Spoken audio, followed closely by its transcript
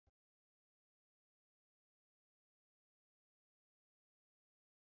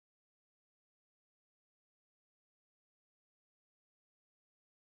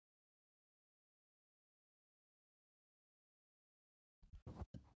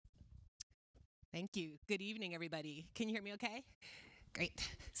Thank you. Good evening, everybody. Can you hear me okay?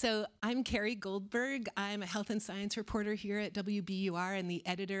 Great. So I'm Carey Goldberg. I'm a health and science reporter here at WBUR and the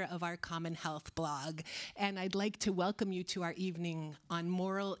editor of our CommonHealth blog. And I'd like to welcome you to our evening on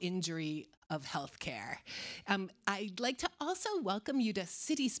moral injury of healthcare. I'd like to also welcome you to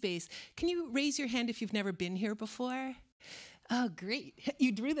City Space. Can you raise your hand if you've never been here before? Oh, great.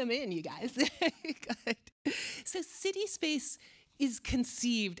 You drew them in, you guys. Good. So City Space is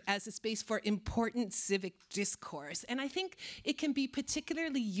conceived as a space for important civic discourse. And I think it can be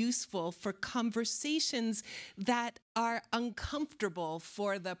particularly useful for conversations that are uncomfortable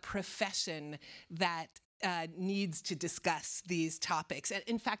for the profession that needs to discuss these topics. And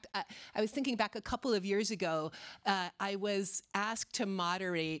in fact, I was thinking back a couple of years ago, I was asked to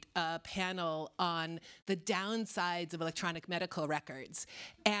moderate a panel on the downsides of electronic medical records.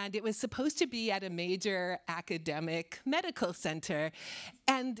 And it was supposed to be at a major academic medical center.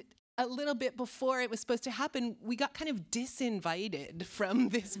 And a little bit before it was supposed to happen, we got kind of disinvited from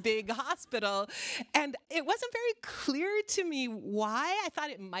this big hospital. And it wasn't very clear to me why. I thought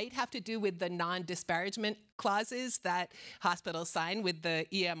it might have to do with the non-disparagement clauses that hospitals sign with the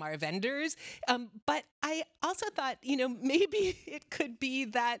EMR vendors. But I also thought, maybe it could be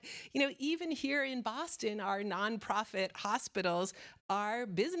that, even here in Boston, our nonprofit hospitals are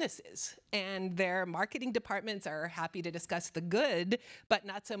businesses, and their marketing departments are happy to discuss the good, but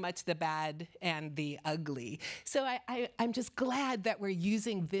not so much the bad and the ugly. So I'm just glad that we're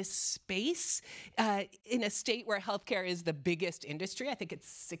using this space in a state where healthcare is the biggest industry. I think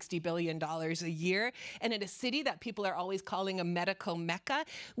it's $60 billion a year. And in a city that people are always calling a medical mecca,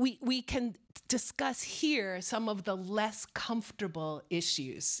 we can discuss here some of the less comfortable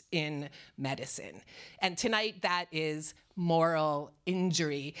issues in medicine. And tonight, that is moral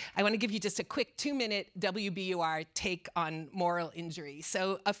injury. I want to give you just a quick 2-minute WBUR take on moral injury.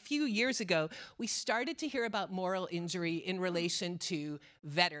 So a few years ago, we started to hear about moral injury in relation to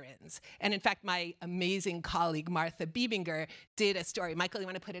veterans. And in fact, my amazing colleague, Martha Biebinger, did a story. Michael, you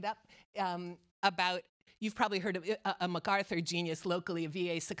want to put it up? About you've probably heard of a MacArthur genius locally, a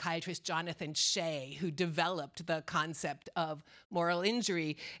VA psychiatrist, Jonathan Shea, who developed the concept of moral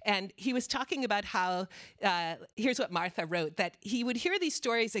injury. And he was talking about how, here's what Martha wrote, that he would hear these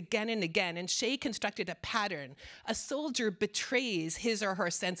stories again and again, and Shea constructed a pattern. A soldier betrays his or her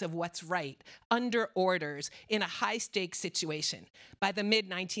sense of what's right under orders in a high-stakes situation. By the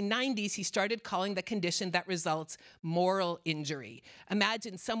mid-1990s, he started calling the condition that results moral injury.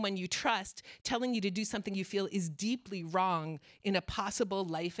 Imagine someone you trust telling you to do something you feel is deeply wrong in a possible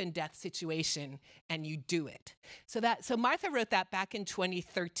life and death situation, and you do it. So Martha wrote that back in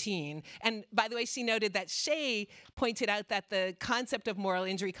 2013. And by the way, she noted that Shea pointed out that the concept of moral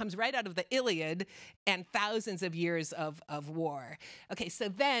injury comes right out of the Iliad and thousands of years of war. Okay, so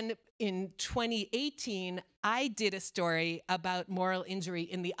then in 2018, I did a story about moral injury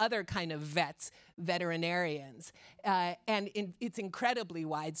in the other kind of vets, veterinarians. And it's incredibly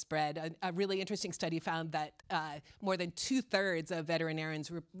widespread. A really interesting study found that more than 2/3 of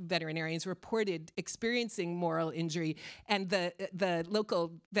veterinarians reported experiencing moral injury. And the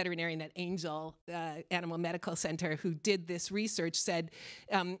local veterinarian at Angel Animal Medical Center who did this research said,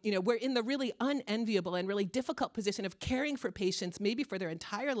 we're in the really unenviable and really difficult position of caring for patients, maybe for their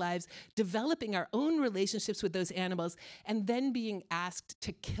entire lives, developing our own relationships with those animals, and then being asked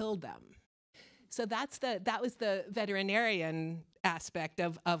to kill them. So that was the veterinarian aspect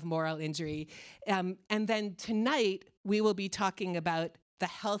of moral injury. And then tonight, we will be talking about the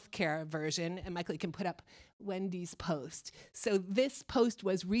healthcare version. And Michael, you can put up Wendy's post. So this post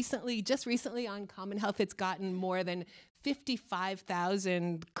was just recently on CommonHealth. It's gotten more than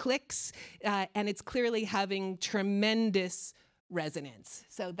 55,000 clicks, and it's clearly having tremendous resonance.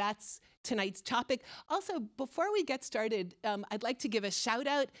 So that's tonight's topic. Also, before we get started, I'd like to give a shout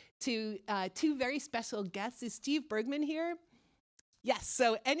out to two very special guests. Is Steve Bergman here? Yes,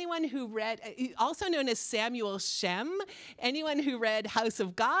 so anyone who read, also known as Samuel Shem, anyone who read House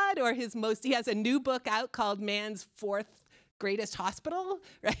of God, or he has a new book out called Man's Fourth Greatest Hospital,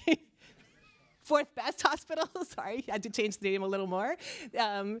 right? Fourth Best Hospital, sorry, I had to change the name a little more.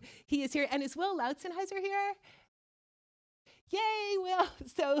 He is here, and is Will Lautzenheiser here? Yay, Will.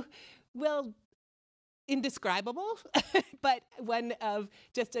 So, Will, indescribable, but one of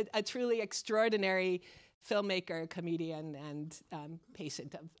just a truly extraordinary filmmaker, comedian, and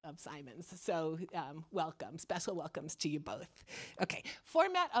patient of Simon's. So welcome, special welcomes to you both. Okay,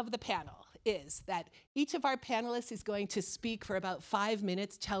 format of the panel is that each of our panelists is going to speak for about 5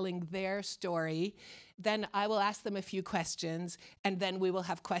 minutes telling their story. then I will ask them a few questions, and then we will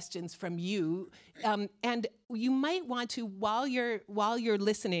have questions from you. And you might want to, while you're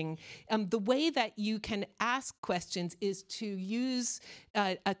listening, the way that you can ask questions is to use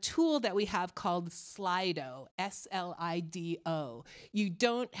a tool that we have called Slido, Slido. You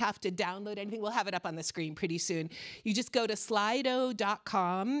don't have to download anything. We'll have it up on the screen pretty soon. You just go to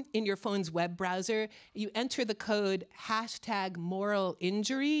slido.com in your phone's web browser. You enter the code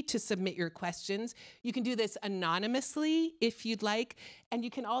 #moral-injury to submit your questions. You can do this anonymously if you'd like, and you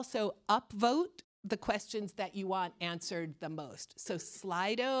can also upvote the questions that you want answered the most. So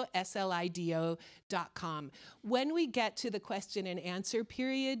Slido, Slido.com. When we get to the question and answer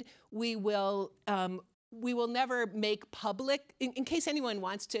period, we will never make public, in case anyone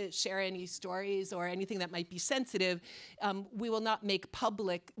wants to share any stories or anything that might be sensitive, we will not make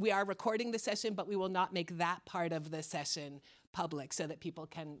public. We are recording the session, but we will not make that part of the session public so that people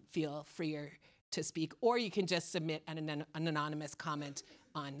can feel freer to speak, or you can just submit an anonymous comment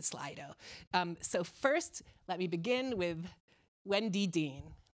on Slido. So first, let me begin with Wendy Dean.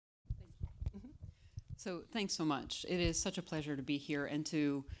 So thanks so much. It is such a pleasure to be here and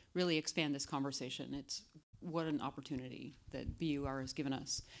to really expand this conversation. It's what an opportunity that BUR has given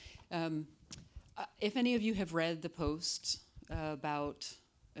us. If any of you have read the post about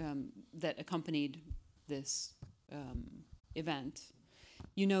that accompanied this event,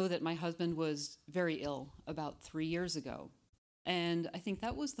 you know that my husband was very ill about 3 years ago. And I think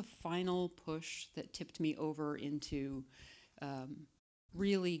that was the final push that tipped me over into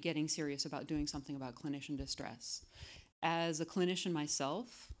really getting serious about doing something about clinician distress. As a clinician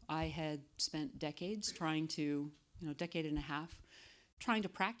myself, I had spent decades decade and a half, trying to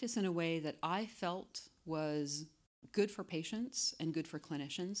practice in a way that I felt was good for patients and good for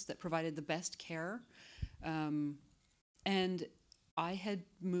clinicians, that provided the best care. And I had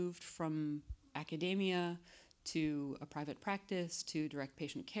moved from academia to a private practice to direct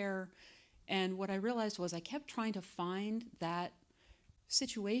patient care. And what I realized was I kept trying to find that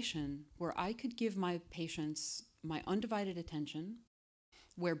situation where I could give my patients my undivided attention,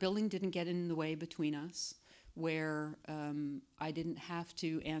 where billing didn't get in the way between us, where I didn't have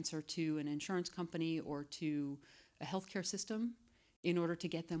to answer to an insurance company or to a healthcare system in order to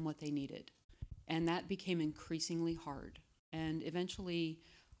get them what they needed. And that became increasingly hard. And eventually,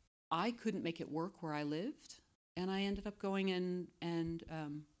 I couldn't make it work where I lived, and I ended up going in and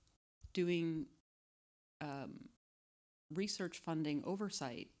doing research funding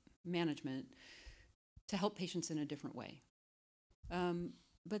oversight management to help patients in a different way.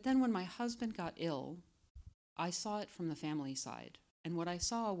 But then when my husband got ill, I saw it from the family side. And what I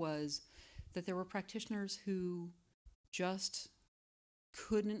saw was that there were practitioners who just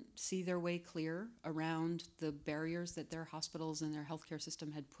couldn't see their way clear around the barriers that their hospitals and their healthcare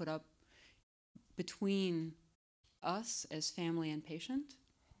system had put up between us as family and patient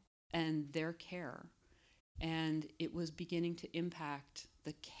and their care. And it was beginning to impact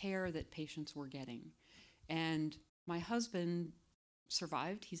the care that patients were getting. And my husband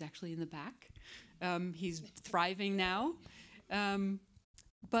survived. He's actually in the back. He's thriving now.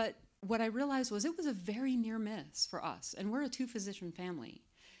 But what I realized was it was a very near miss for us. And we're a two-physician family.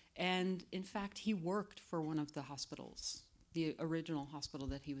 And in fact, he worked for one of the hospitals, the original hospital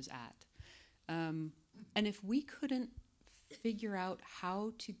that he was at. And if we couldn't figure out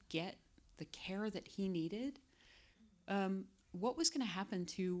how to get the care that he needed, what was going to happen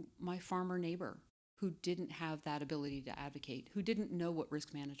to my farmer neighbor who didn't have that ability to advocate, who didn't know what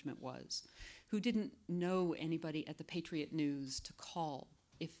risk management was, who didn't know anybody at the Patriot News to call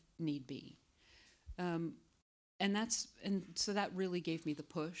if need be? And so that really gave me the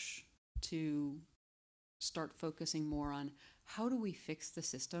push to start focusing more on how do we fix the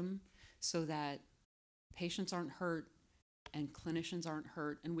system so that patients aren't hurt and clinicians aren't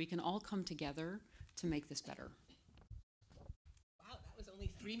hurt, and we can all come together to make this better. Wow, that was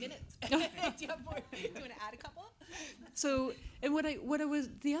only 3 minutes. Do you have more? Do you want to add a couple? So, and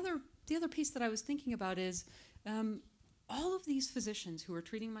the other piece that I was thinking about is all of these physicians who were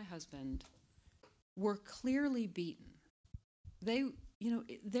treating my husband were clearly beaten.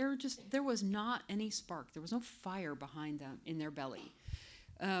 There was not any spark. There was no fire behind them in their belly.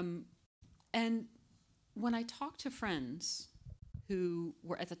 And when I talked to friends who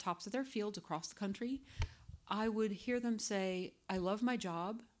were at the tops of their fields across the country, I would hear them say, I love my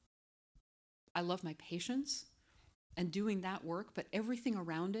job, I love my patients and doing that work, but everything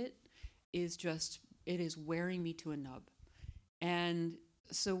around it is wearing me to a nub. And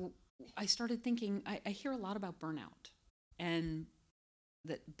so I started thinking, I hear a lot about burnout. And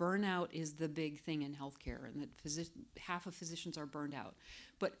that burnout is the big thing in healthcare, and that half of physicians are burned out.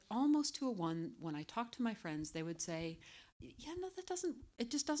 But almost to a one, when I talk to my friends, they would say, "Yeah, no, it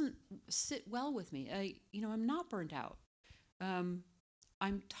just doesn't sit well with me. I'm not burned out.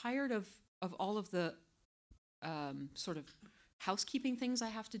 I'm tired of all of the sort of housekeeping things I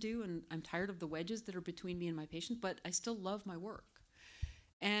have to do, and I'm tired of the wedges that are between me and my patient, but I still love my work."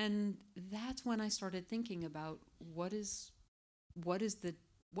 And that's when I started thinking about what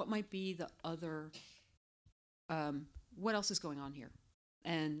might be the other, what else is going on here?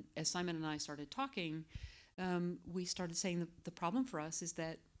 And as Simon and I started talking, we started saying the problem for us is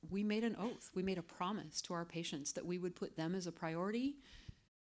that we made an oath, we made a promise to our patients that we would put them as a priority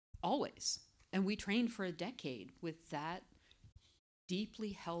always. And we trained for a decade with that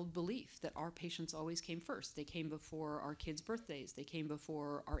deeply held belief that our patients always came first. They came before our kids' birthdays. They came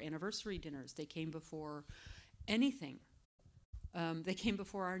before our anniversary dinners. They came before anything. They came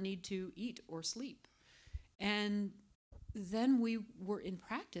before our need to eat or sleep. And then we were in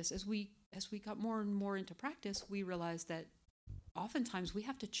practice. As we got more and more into practice, we realized that oftentimes we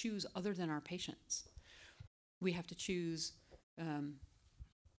have to choose other than our patients. We have to choose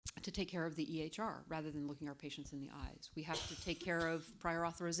to take care of the EHR rather than looking our patients in the eyes. We have to take care of prior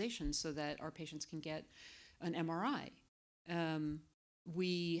authorizations so that our patients can get an MRI.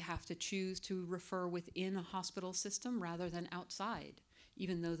 We have to choose to refer within a hospital system rather than outside,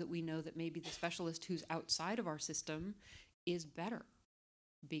 even though that we know that maybe the specialist who's outside of our system is better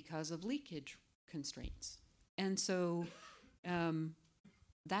because of leakage constraints. And so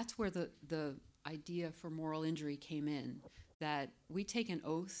that's where the idea for moral injury came in, that we take an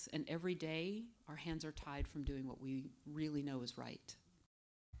oath and every day our hands are tied from doing what we really know is right.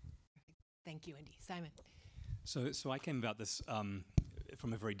 Thank you, Wendy. Simon. So I came about this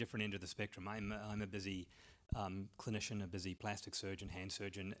from a very different end of the spectrum. I'm a busy clinician, a busy plastic surgeon, hand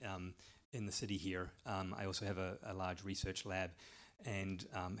surgeon in the city here. I also have a large research lab and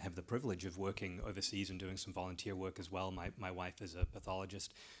have the privilege of working overseas and doing some volunteer work as well. My wife is a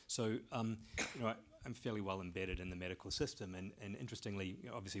pathologist. So I'm fairly well embedded in the medical system. And interestingly,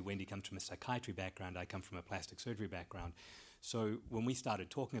 obviously Wendy comes from a psychiatry background. I come from a plastic surgery background. So when we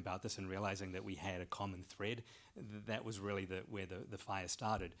started talking about this and realizing that we had a common thread, that was really where the fire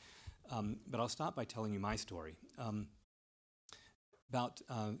started. But I'll start by telling you my story. About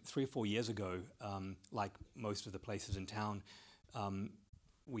 3 or 4 years ago, like most of the places in town,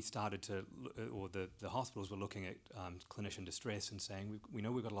 we started to, or the hospitals were looking at clinician distress and saying, we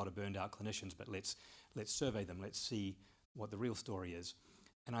know we've got a lot of burned out clinicians, but let's survey them, let's see what the real story is.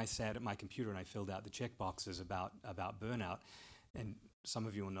 And I sat at my computer and I filled out the check boxes about burnout. And some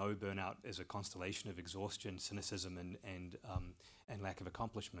of you will know burnout is a constellation of exhaustion, cynicism, and lack of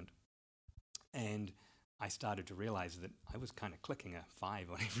accomplishment. And I started to realize that I was kind of clicking a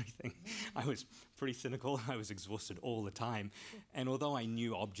 5 on everything. I was pretty cynical. I was exhausted all the time. And although I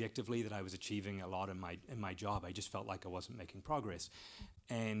knew objectively that I was achieving a lot in my job, I just felt like I wasn't making progress.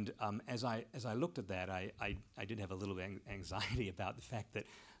 And as I looked at that, I did have a little anxiety about the fact that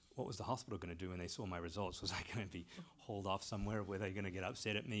what was the hospital going to do when they saw my results? Was I going to be hauled off somewhere? Were they going to get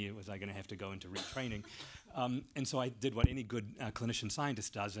upset at me? Was I going to have to go into retraining? And so I did what any good clinician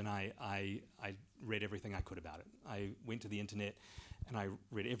scientist does, and I read everything I could about it. I went to the internet and I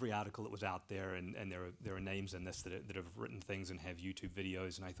read every article that was out there, and there are names in this that have written things and have YouTube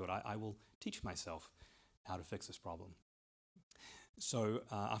videos, and I thought I will teach myself how to fix this problem. So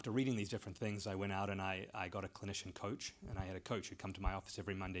after reading these different things, I went out and I got a clinician coach, and I had a coach who'd come to my office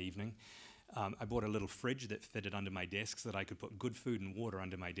every Monday evening. I bought a little fridge that fitted under my desk so that I could put good food and water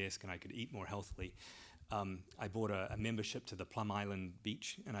under my desk and I could eat more healthily. I bought a membership to the Plum Island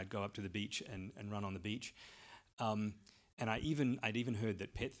beach, and I'd go up to the beach and run on the beach. And I'd even heard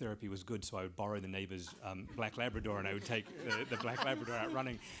that pet therapy was good, so I would borrow the neighbor's black Labrador and I would take the black Labrador out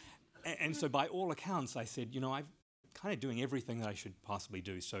running. And so by all accounts, I said, I'm kind of doing everything that I should possibly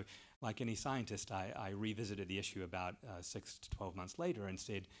do. So like any scientist, I revisited the issue about 6 to 12 months later and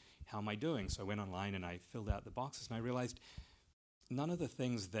said, how am I doing? So I went online and I filled out the boxes, and I realized none of the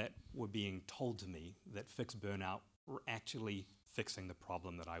things that were being told to me that fix burnout were actually fixing the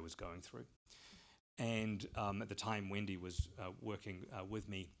problem that I was going through. And at the time, Wendy was working with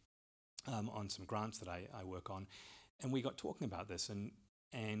me on some grants that I work on, and we got talking about this,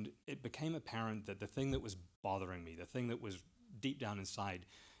 and it became apparent that the thing that was bothering me, the thing that was deep down inside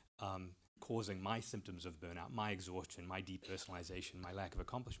causing my symptoms of burnout, my exhaustion, my depersonalization, my lack of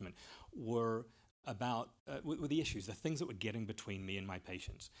accomplishment, were the issues, the things that were getting between me and my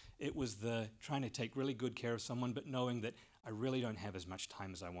patients. It was the trying to take really good care of someone, but knowing that I really don't have as much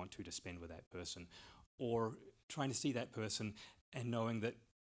time as I want to spend with that person, or trying to see that person and knowing that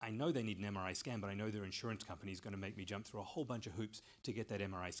I know they need an MRI scan, but I know their insurance company is going to make me jump through a whole bunch of hoops to get that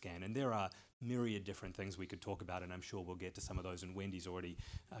MRI scan. And there are myriad different things we could talk about, and I'm sure we'll get to some of those, and Wendy's already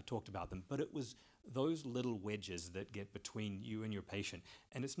talked about them. But it was those little wedges that get between you and your patient.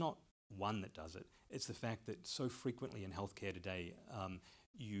 And it's not one that does it. It's the fact that so frequently in healthcare today,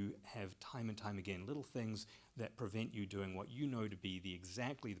 you have time and time again little things that prevent you doing what you know to be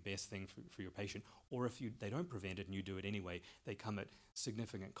exactly the best thing for your patient, or if they don't prevent it and you do it anyway, they come at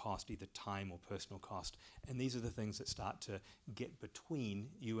significant cost, either time or personal cost. And these are the things that start to get between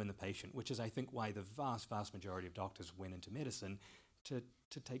you and the patient, which is, I think, why the vast, vast majority of doctors went into medicine to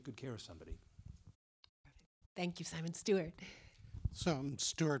take good care of somebody. Thank you, Simon. Stuart. So I'm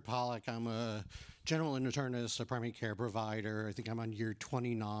Stuart Pollack. I'm a general internist, a primary care provider. I think I'm on year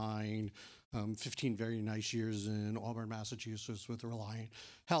 29, 15 very nice years in Auburn, Massachusetts with Reliant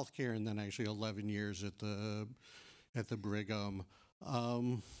Healthcare, and then actually 11 years at the Brigham.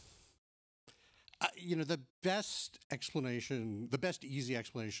 The best explanation, the best easy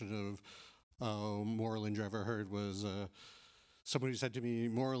explanation of moral injury I ever heard was somebody said to me,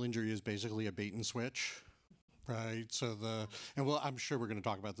 moral injury is basically a bait and switch. Right. So I'm sure we're going to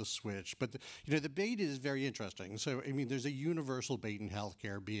talk about the switch, but the bait is very interesting. So, I mean, there's a universal bait in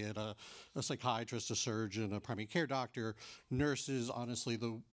healthcare, be it a psychiatrist, a surgeon, a primary care doctor, nurses, honestly,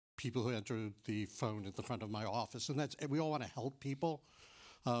 the people who enter the phone at the front of my office. And we all want to help people.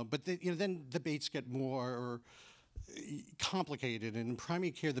 But then the baits get more complicated. And in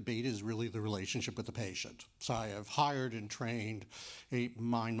primary care, the bait is really the relationship with the patient. So I have hired and trained a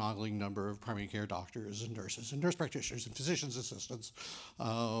mind-boggling number of primary care doctors and nurses and nurse practitioners and physician's assistants.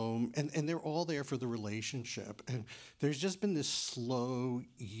 And they're all there for the relationship. And there's just been this slow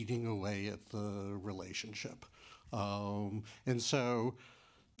eating away at the relationship. And so,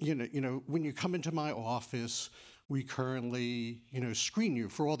 when you come into my office, we currently, screen you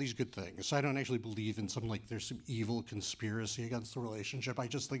for all these good things. I don't actually believe in there's some evil conspiracy against the relationship. I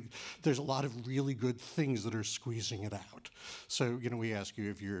just think there's a lot of really good things that are squeezing it out. So, we ask you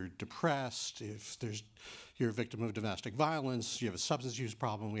if you're depressed, if you're a victim of domestic violence, you have a substance use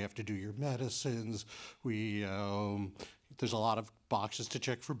problem, we have to do your medicines. There's a lot of boxes to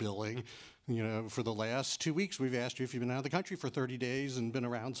check for billing. For the last 2 weeks, we've asked you if you've been out of the country for 30 days and been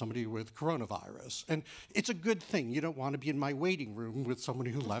around somebody with coronavirus. And it's a good thing. You don't want to be in my waiting room with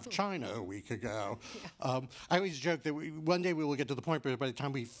somebody who left China a week ago. Yeah. I always joke that one day we will get to the point where by the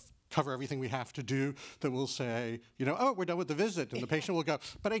time we cover everything we have to do, that we'll say, oh, we're done with the visit. And the patient will go,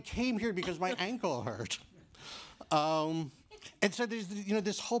 but I came here because my ankle hurt. And so there's,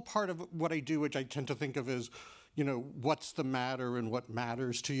 this whole part of what I do, which I tend to think of as, what's the matter and what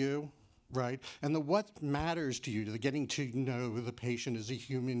matters to you. Right? And what matters to you, the getting to know the patient as a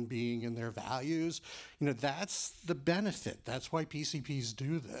human being and their values, that's the benefit. That's why PCPs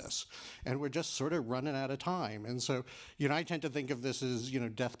do this. And we're just sort of running out of time. And so, I tend to think of this as,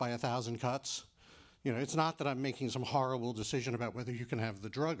 death by 1,000 cuts. It's not that I'm making some horrible decision about whether you can have the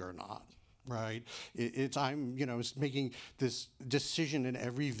drug or not. Right? I'm making this decision in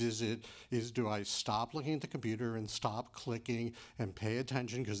every visit is, do I stop looking at the computer and stop clicking and pay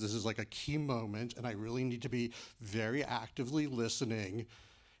attention, because this is like a key moment and I really need to be very actively listening.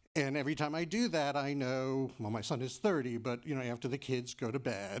 And every time I do that, I know, well, my son is 30, but after the kids go to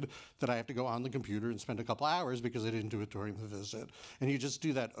bed, that I have to go on the computer and spend a couple hours because I didn't do it during the visit. And you just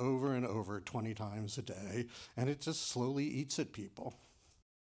do that over and over 20 times a day, and it just slowly eats at people.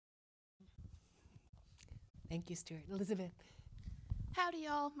 Thank you, Stuart. Elizabeth. Howdy,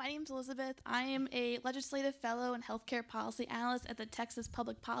 y'all. My name's Elizabeth. I am a legislative fellow and healthcare policy analyst at the Texas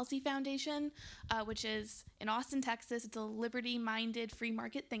Public Policy Foundation, which is in Austin, Texas. It's a liberty-minded free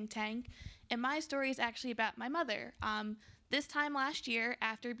market think tank. And my story is actually about my mother. This time last year,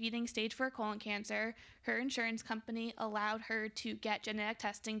 after beating stage 4 colon cancer, her insurance company allowed her to get genetic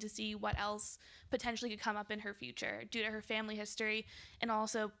testing to see what else potentially could come up in her future due to her family history and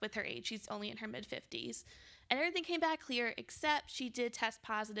also with her age. She's only in her mid-50s. And everything came back clear, except she did test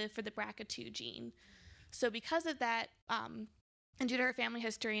positive for the BRCA2 gene. So because of that, and due to her family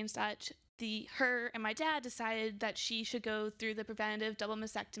history and such, her and my dad decided that she should go through the preventative double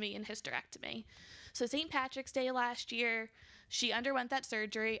mastectomy and hysterectomy. So St. Patrick's Day last year, she underwent that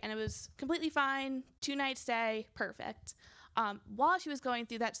surgery, and it was completely fine, 2-night stay, perfect. While she was going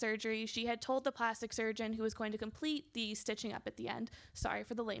through that surgery, she had told the plastic surgeon who was going to complete the stitching up at the end, sorry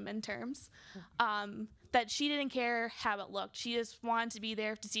for the layman terms, that she didn't care how it looked. She just wanted to be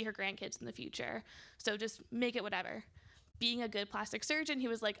there to see her grandkids in the future. So just make it whatever. Being a good plastic surgeon, he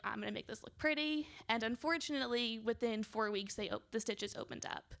was like, I'm going to make this look pretty. And unfortunately, within 4 weeks, the stitches opened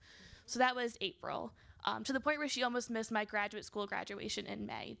up. So that was April. to the point where she almost missed my graduate school graduation in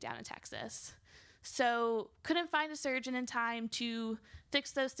May down in Texas. So couldn't find a surgeon in time to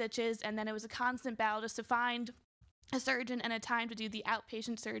fix those stitches, and then it was a constant battle just to find a surgeon and a time to do the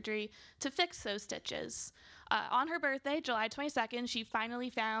outpatient surgery to fix those stitches. On her birthday, July 22nd, she finally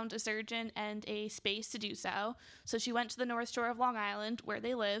found a surgeon and a space to do so. So she went to the North Shore of Long Island, where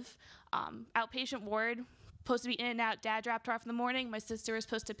they live, outpatient ward, supposed to be in and out. Dad dropped her off in the morning. My sister was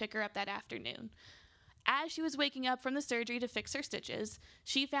supposed to pick her up that afternoon. As she was waking up from the surgery to fix her stitches,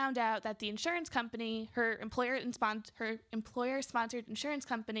 she found out that the insurance company, her employer-sponsored insurance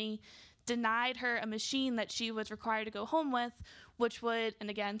company, denied her a machine that she was required to go home with, which would, and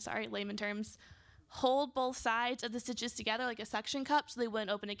again, sorry, layman terms, hold both sides of the stitches together like a suction cup so they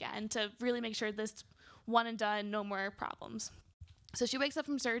wouldn't open again, to really make sure this one and done, no more problems. So she wakes up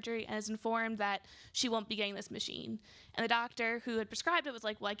from surgery and is informed that she won't be getting this machine. And the doctor who had prescribed it was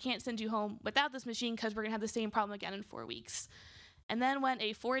like, well, I can't send you home without this machine because we're going to have the same problem again in 4 weeks. And then went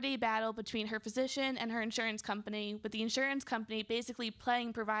a 4-day battle between her physician and her insurance company, with the insurance company basically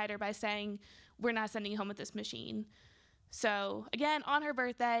playing provider by saying, we're not sending you home with this machine. So again, on her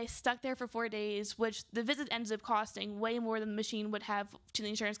birthday, stuck there for 4 days, which the visit ended up costing way more than the machine would have to the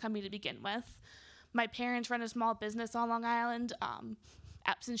insurance company to begin with. My parents run a small business on Long Island.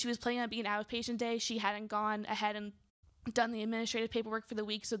 Since she was planning on being an outpatient day, she hadn't gone ahead and done the administrative paperwork for the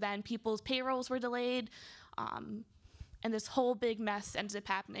week, so then people's payrolls were delayed. And this whole big mess ended up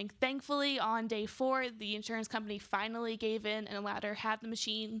happening. Thankfully, on day 4, the insurance company finally gave in and allowed her to have the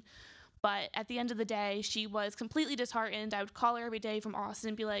machine. But at the end of the day, she was completely disheartened. I would call her every day from Austin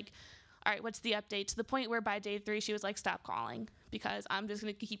and be like, all right, what's the update? To the point where by day 3, she was like, stop calling, because I'm just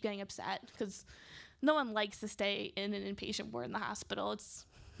going to keep getting upset, because no one likes to stay in an inpatient ward in the hospital. It's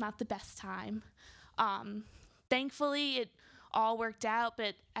not the best time. Thankfully, it all worked out,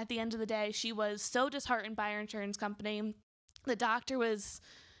 but at the end of the day, she was so disheartened by her insurance company. The doctor was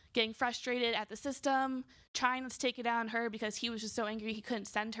getting frustrated at the system, trying not to take it out on her because he was just so angry he couldn't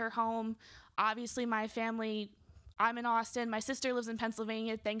send her home. Obviously, my family, I'm in Austin. My sister lives in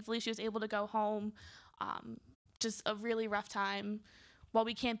Pennsylvania. Thankfully, she was able to go home. Just a really rough time. While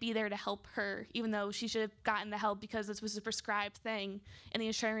we can't be there to help her, even though she should have gotten the help because this was a prescribed thing, and the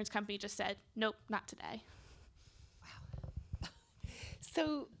insurance company just said, nope, not today.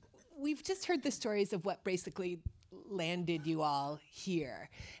 So we've just heard the stories of what basically landed you all here.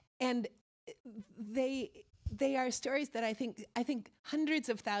 And they are stories that I think hundreds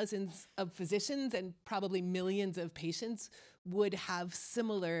of thousands of physicians and probably millions of patients would have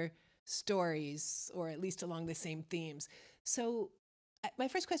similar stories, or at least along the same themes. So my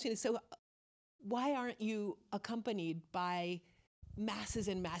first question is, so why aren't you accompanied by masses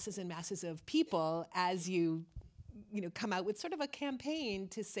and masses and masses of people as you come out with sort of a campaign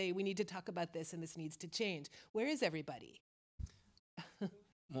to say, we need to talk about this and this needs to change? Where is everybody?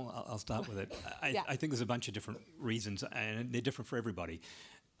 Well, I'll start with it. Yeah. I think there's a bunch of different reasons, and they're different for everybody.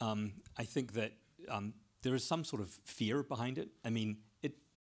 I think that there is some sort of fear behind it. I mean, it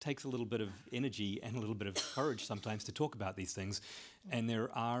takes a little bit of energy and a little bit of courage sometimes to talk about these things, and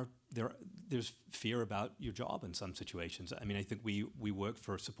there's fear about your job in some situations. I mean, I think we work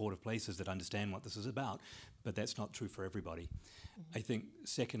for supportive places that understand what this is about, but that's not true for everybody. Mm-hmm. I think,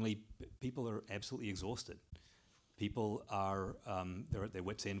 secondly, people are absolutely exhausted. People are they're at their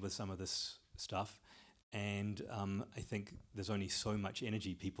wits' end with some of this stuff, and I think there's only so much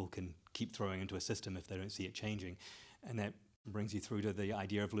energy people can keep throwing into a system if they don't see it changing, and that brings you through to the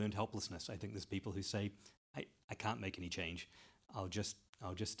idea of learned helplessness. I think there's people who say, I can't make any change. I'll just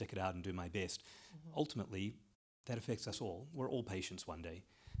stick it out and do my best. Mm-hmm. Ultimately, that affects us all. We're all patients one day,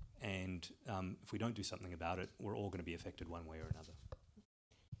 and if we don't do something about it, we're all going to be affected one way or another.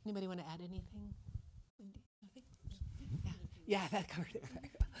 Anybody want to add anything? Nothing? Yeah, that covered it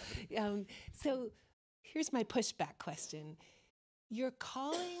very well. So here's my pushback question. You're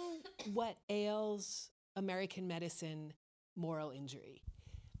calling what ails American medicine moral injury,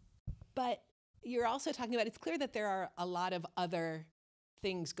 but you're also talking about, it's clear that there are a lot of other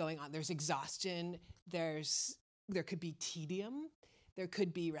things going on. There's exhaustion, there could be tedium, there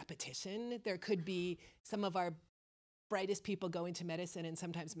could be repetition, there could be some of our brightest people go into medicine, and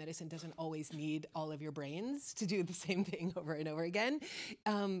sometimes medicine doesn't always need all of your brains to do the same thing over and over again.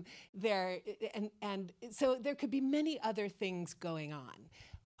 So there could be many other things going on.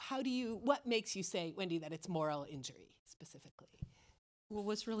 What makes you say, Wendy, that it's moral injury specifically? Well,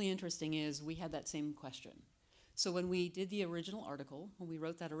 what's really interesting is we had that same question. So when we did the original article, when we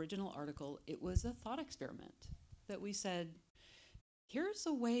wrote that original article, it was a thought experiment that we said, here's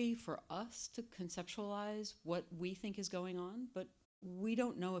a way for us to conceptualize what we think is going on, but we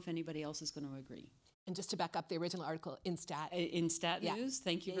don't know if anybody else is going to agree. And just to back up the original article in Stat. In Stat Yeah. News,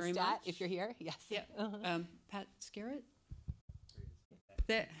 thank you Yay, very Stat, much. if you're here, yes. Yeah. Pat Scarrett?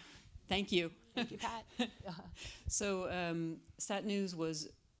 There. Thank you. Thank you, Pat. So Stat News was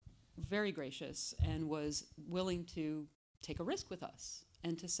very gracious and was willing to take a risk with us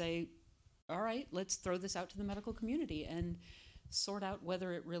and to say, all right, let's throw this out to the medical community and sort out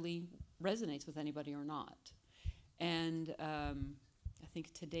whether it really resonates with anybody or not. And I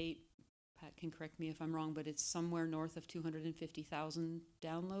think to date, Pat can correct me if I'm wrong, but it's somewhere north of 250,000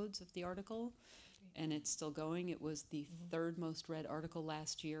 downloads of the article, and it's still going. It was the third most read article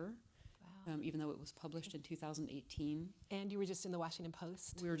last year, even though it was published in 2018. And you were just in the Washington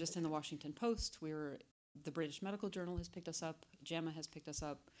Post. We were just in the Washington Post. The British Medical Journal has picked us up. JAMA has picked us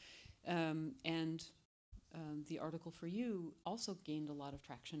up. And the article for you also gained a lot of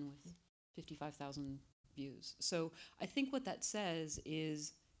traction with 55,000 views. So I think what that says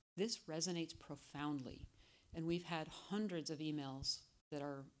is this resonates profoundly. And we've had hundreds of emails that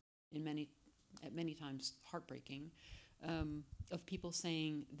are at many times heartbreaking, of people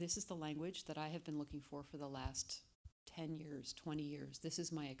saying, this is the language that I have been looking for the last 10 years, 20 years. This is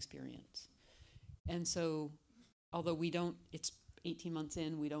my experience. And so, although it's 18 months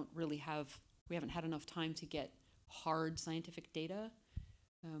in, we haven't had enough time to get hard scientific data.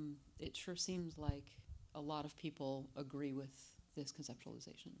 It sure seems like a lot of people agree with this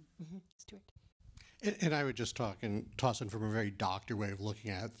conceptualization. Stuart. And I would just toss in from a very doctor way of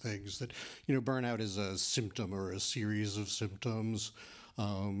looking at things that, burnout is a symptom or a series of symptoms.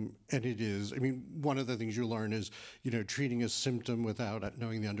 And it is, one of the things you learn is, treating a symptom without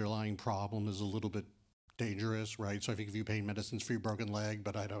knowing the underlying problem is a little bit dangerous, right? So if you give you pain medicines for your broken leg,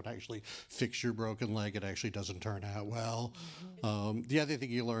 but I don't actually fix your broken leg, it actually doesn't turn out well. The other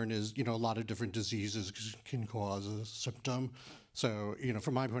thing you learn is, a lot of different diseases can cause a symptom. So,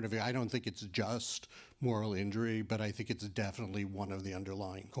 from my point of view, I don't think it's just moral injury, but I think it's definitely one of the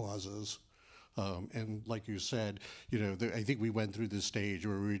underlying causes. And like you said, I think we went through this stage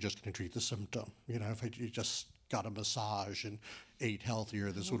where we were just going to treat the symptom. If you just got a massage and ate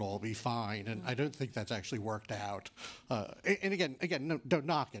healthier, this would all be fine. And I don't think that's actually worked out. And again, no, don't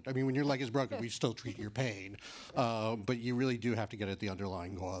knock it. When your leg is broken, we still treat your pain. But you really do have to get at the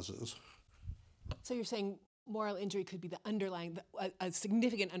underlying causes. So you're saying moral injury could be a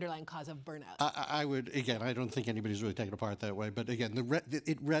significant underlying cause of burnout. I would, again, I don't think anybody's really taken apart that way, but again,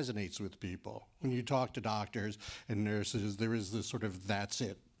 it resonates with people. When you talk to doctors and nurses, there is this sort of that's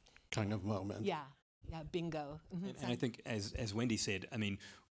it kind of moment. Yeah, bingo. And I think, as Wendy said,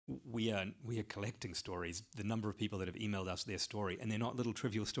 we are collecting stories. The number of people that have emailed us their story, and they're not little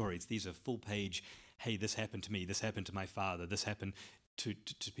trivial stories. These are full page, hey, this happened to me, this happened to my father, this happened to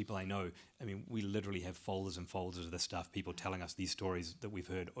people I know. We literally have folders and folders of this stuff, people telling us these stories that we've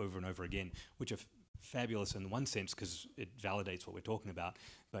heard over and over again, which are fabulous in one sense because it validates what we're talking about.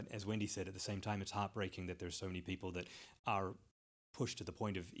 But as Wendy said, at the same time, it's heartbreaking that there's so many people that are pushed to the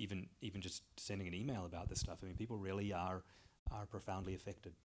point of even just sending an email about this stuff. People really are profoundly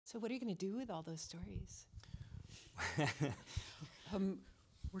affected. So what are you going to do with all those stories?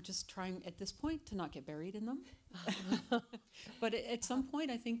 We're just trying at this point to not get buried in them. But at some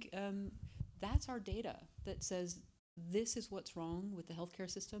point, I think that's our data that says this is what's wrong with the healthcare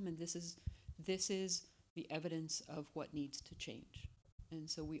system, and this is the evidence of what needs to change. And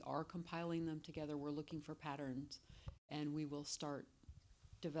so we are compiling them together. We're looking for patterns, and we will start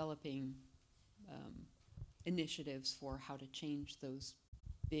developing initiatives for how to change those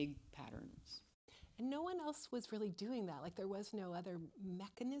big patterns. And no one else was really doing that. There was no other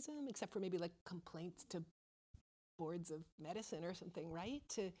mechanism except for maybe complaints to boards of medicine or something, right?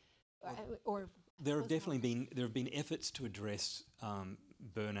 There have been efforts to address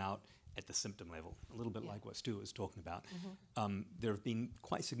burnout at the symptom level, a little bit like what Stuart was talking about. There have been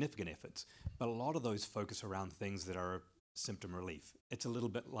quite significant efforts, but a lot of those focus around things that are symptom relief. It's a little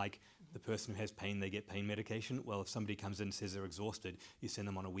bit like the person who has pain, they get pain medication. Well, if somebody comes in and says they're exhausted, you send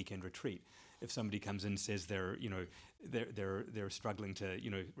them on a weekend retreat. If somebody comes in and says they're struggling to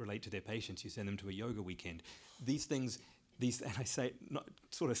relate to their patients, you send them to a yoga weekend. These things, and I say it not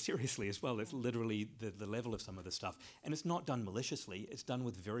sort of seriously as well, it's literally the level of some of the stuff. And it's not done maliciously, it's done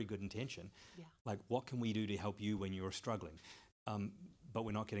with very good intention. Yeah. What can we do to help you when you're struggling? But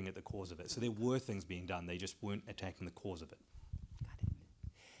we're not getting at the cause of it. So there were things being done, they just weren't attacking the cause of it. Got it.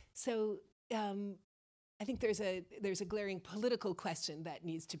 So I think there's a glaring political question that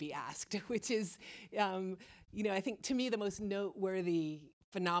needs to be asked, which is, I think to me the most noteworthy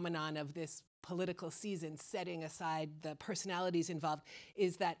phenomenon of this political season, setting aside the personalities involved,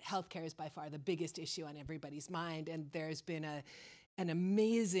 is that healthcare is by far the biggest issue on everybody's mind, and there's been an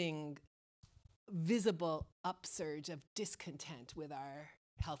amazing visible upsurge of discontent with our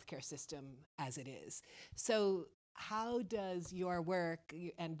healthcare system as it is. So how does your work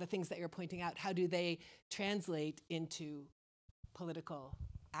and the things that you're pointing out, how do they translate into political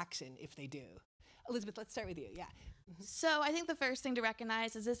action if they do? Elizabeth, let's start with you. Yeah. So I think the first thing to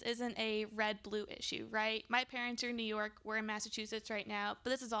recognize is this isn't a red-blue issue, right? My parents are in New York, we're in Massachusetts right now, but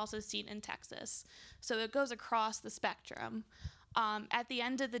this is also seen in Texas. So it goes across the spectrum. At the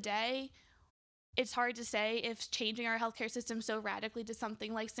end of the day, it's hard to say if changing our healthcare system so radically to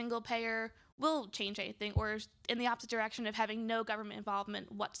something like single payer will change anything, or in the opposite direction of having no government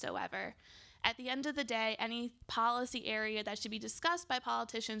involvement whatsoever. At the end of the day, any policy area that should be discussed by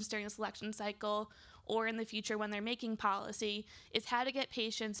politicians during this election cycle or in the future when they're making policy is how to get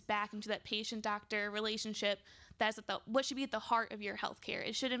patients back into that patient-doctor relationship. That's what should be at the heart of your healthcare.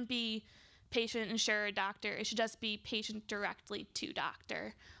 It shouldn't be patient, insurer, doctor. It should just be patient directly to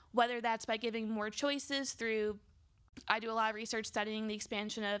doctor. Whether that's by giving more choices through, I do a lot of research studying the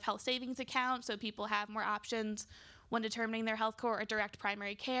expansion of health savings accounts so people have more options when determining their health care or direct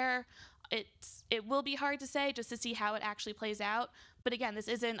primary care. It will be hard to say just to see how it actually plays out. But again, this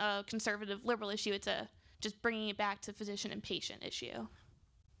isn't a conservative liberal issue. It's just bringing it back to physician and patient issue.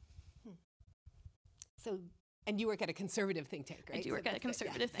 So, and you work at a conservative think tank, right? I do work at a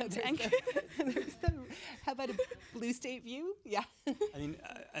conservative think So tank. How about a blue state view? Yeah. I mean,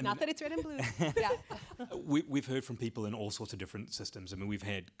 Not that it's red and blue. Yeah. we've heard from people in all sorts of different systems. I mean, we've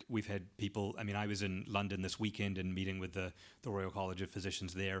had people. I mean, I was in London this weekend and meeting with the Royal College of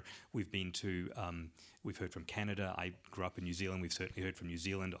Physicians there. We've been to. We've heard from Canada. I grew up in New Zealand. We've certainly heard from New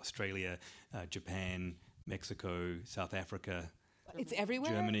Zealand, Australia, Japan, Mexico, South Africa. It's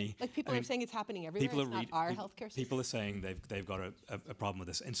everywhere. Germany. Like people are saying it's happening everywhere. It's not our healthcare system. People are saying they've got a problem with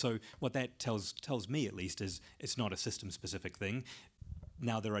this, and so what that tells me at least is it's not a system-specific thing.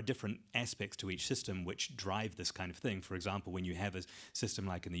 Now, there are different aspects to each system which drive this kind of thing. For example, when you have a system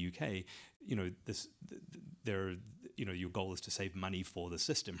like in the UK, your goal is to save money for the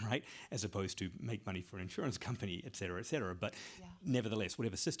system, right? As opposed to make money for an insurance company, et cetera, et cetera. But nevertheless,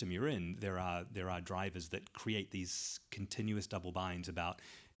 whatever system you're in, there are drivers that create these continuous double binds about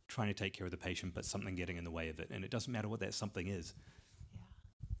trying to take care of the patient, but something getting in the way of it. And it doesn't matter what that something is.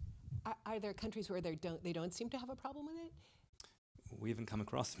 Yeah. Are there countries where they don't seem to have a problem with it? We haven't come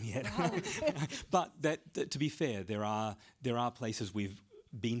across them yet. Wow. But that, to be fair, there are places we've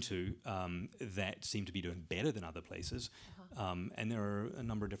been to that seem to be doing better than other places, and there are a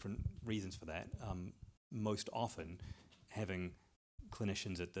number of different reasons for that. Most often, having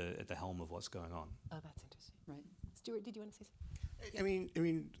clinicians at the helm of what's going on. Oh, that's interesting. Right. Stuart, did you want to say something? I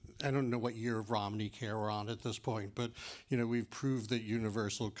mean, I don't know what year of Romney care we're on at this point, but we've proved that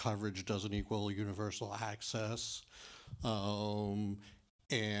universal coverage doesn't equal universal access. And,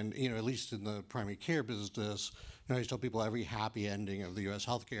 at least in the primary care business, I always tell people every happy ending of the U.S.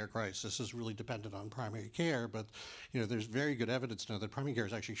 healthcare crisis is really dependent on primary care. But, there's very good evidence now that primary care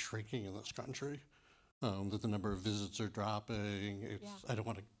is actually shrinking in this country, that the number of visits are dropping. I don't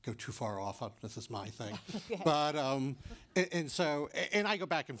want to go too far off on this is my thing. Okay. But, and I go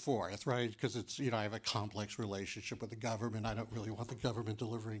back and forth, right? Because it's, I have a complex relationship with the government. I don't really want the government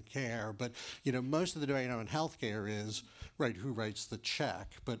delivering care. But, most of the debate in healthcare is, right, who writes the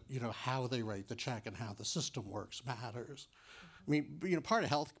check, but, how they write the check and how the system works matters. I mean, part of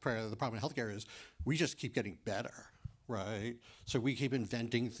the problem in healthcare is we just keep getting better. Right? So we keep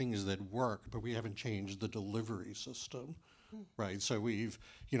inventing things that work, but we haven't changed the delivery system, right? So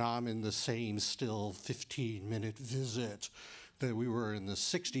I'm in the same still 15-minute visit that we were in the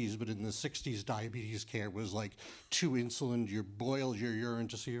 60s, but in the 60s, diabetes care was like 2 insulin, you boiled your urine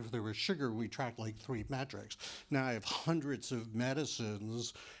to see if there was sugar, we tracked like 3 metrics. Now I have hundreds of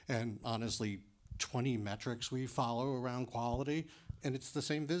medicines and honestly 20 metrics we follow around quality, and it's the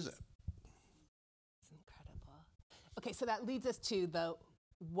same visit. Okay, so that leads us to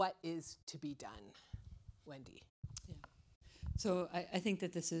what is to be done, Wendy. Yeah. So I think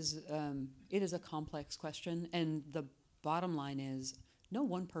that this is it is a complex question, and the bottom line is no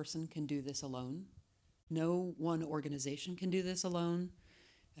one person can do this alone. No one organization can do this alone.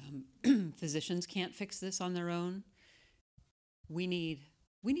 Physicians can't fix this on their own. We need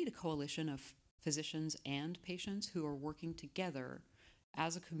a coalition of physicians and patients who are working together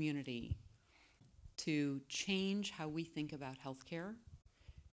as a community to change how we think about healthcare,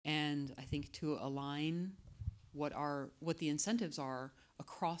 and I think to align what the incentives are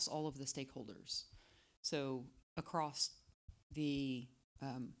across all of the stakeholders. So across the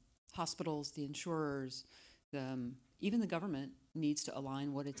hospitals, the insurers, even the government needs to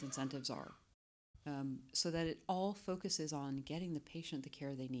align what its incentives are, so that it all focuses on getting the patient the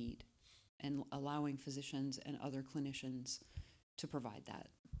care they need and allowing physicians and other clinicians to provide that.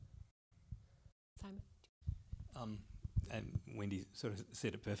 Simon? And Wendy sort of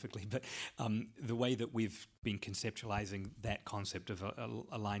said it perfectly, but the way that we've been conceptualizing that concept of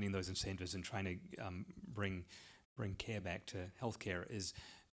aligning those incentives and trying to bring care back to healthcare is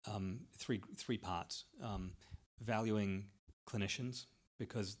three parts. Valuing clinicians,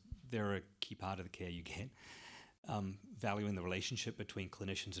 because they're a key part of the care you get. Valuing the relationship between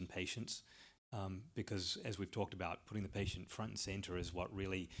clinicians and patients, because as we've talked about, putting the patient front and center is what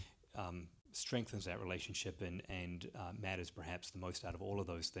really strengthens that relationship and matters perhaps the most out of all of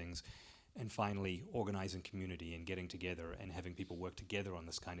those things. And finally, organizing community and getting together and having people work together on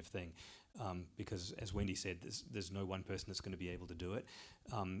this kind of thing. Because as Wendy said, there's no one person that's going to be able to do it.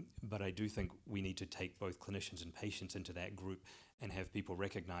 But I do think we need to take both clinicians and patients into that group and have people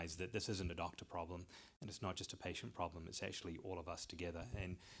recognize that this isn't a doctor problem and it's not just a patient problem, it's actually all of us together.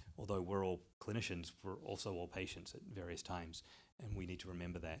 And although we're all clinicians, we're also all patients at various times, and we need to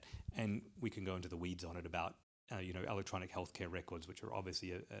remember that. And we can go into the weeds on it about electronic healthcare records, which are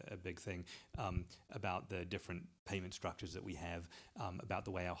obviously a big thing, about the different payment structures that we have, about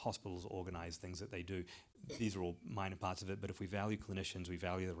the way our hospitals organize things that they do. These are all minor parts of it, but if we value clinicians, we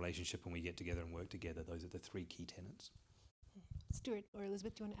value the relationship, and we get together and work together, those are the three key tenets. Stuart or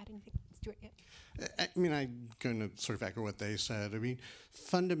Elizabeth, do you want to add anything? Stuart, yeah. I mean, I'm going to sort of echo what they said. I mean,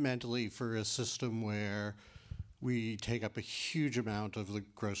 fundamentally, for a system where we take up a huge amount of the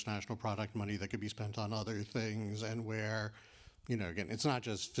gross national product money that could be spent on other things, and where, again, it's not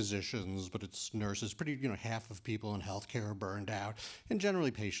just physicians, but it's nurses. Half of people in healthcare are burned out, and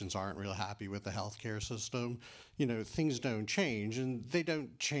generally patients aren't real happy with the healthcare system. Things don't change, and they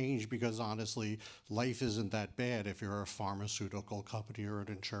don't change because, honestly, life isn't that bad if you're a pharmaceutical company or an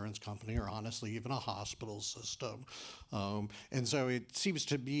insurance company or, honestly, even a hospital system. And so it seems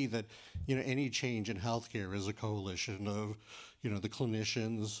to me that, any change in healthcare is a coalition of, the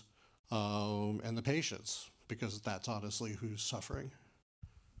clinicians and the patients, because that's honestly who's suffering.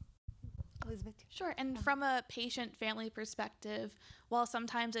 Elizabeth? Sure. And from a patient family perspective, while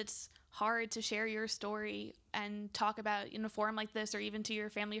sometimes it's hard to share your story and talk about in a forum like this, or even to your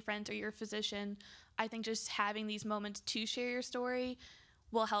family, friends, or your physician, I think just having these moments to share your story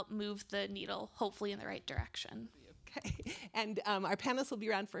will help move the needle, hopefully, in the right direction. Okay. And our panelists will be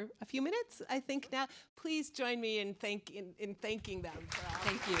around for a few minutes, I think now. Please join me in thanking them for all.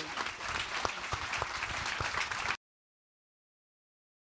 Thank you.